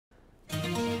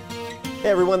Hey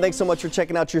everyone, thanks so much for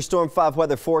checking out your Storm 5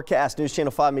 weather forecast. News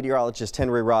Channel 5 meteorologist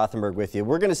Henry Rothenberg with you.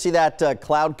 We're going to see that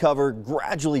cloud cover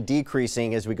gradually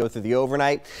decreasing as we go through the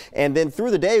overnight. And then through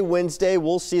the day, Wednesday,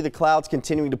 we'll see the clouds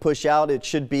continuing to push out. It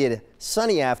should be a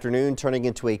sunny afternoon turning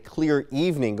into a clear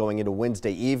evening going into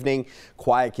Wednesday evening.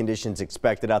 Quiet conditions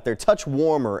expected out there. Touch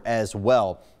warmer as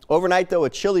well. Overnight, though, a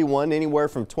chilly one, anywhere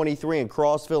from 23 in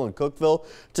Crossville and Cookeville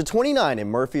to 29 in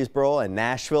Murfreesboro and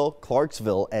Nashville,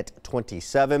 Clarksville at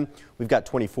 27. We've got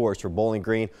 24s for Bowling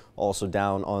Green, also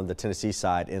down on the Tennessee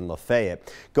side in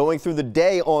Lafayette. Going through the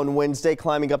day on Wednesday,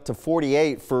 climbing up to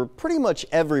 48 for pretty much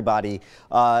everybody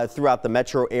throughout the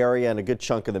metro area and a good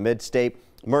chunk of the mid-state.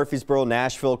 Murfreesboro,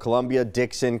 Nashville, Columbia,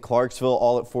 Dixon, Clarksville,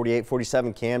 all at 48,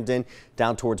 47 Camden,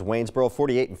 down towards Waynesboro,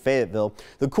 48 in Fayetteville.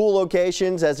 The cool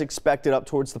locations, as expected, up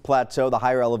towards the plateau, the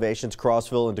higher elevations,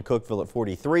 Crossville into Cookeville at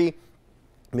 43,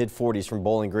 mid-40s from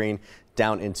Bowling Green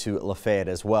down into Lafayette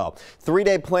as well.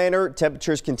 3-day planner,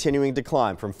 temperatures continuing to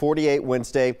climb from 48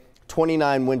 Wednesday,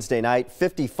 29 Wednesday night,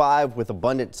 55 with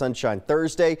abundant sunshine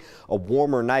Thursday, a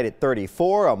warmer night at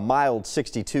 34, a mild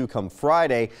 62 come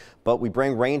Friday, but we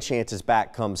bring rain chances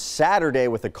back come Saturday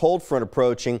with a cold front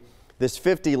approaching. This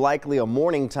 50 likely a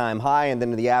morning time high, and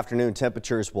then in the afternoon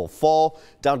temperatures will fall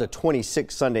down to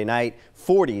 26 Sunday night,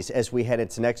 40s as we head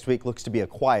into next week. Looks to be a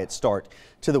quiet start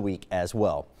to the week as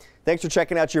well. Thanks for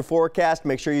checking out your forecast.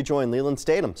 Make sure you join Leland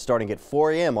Statham starting at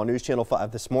 4 a.m. on News Channel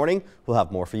 5 this morning. We'll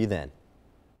have more for you then.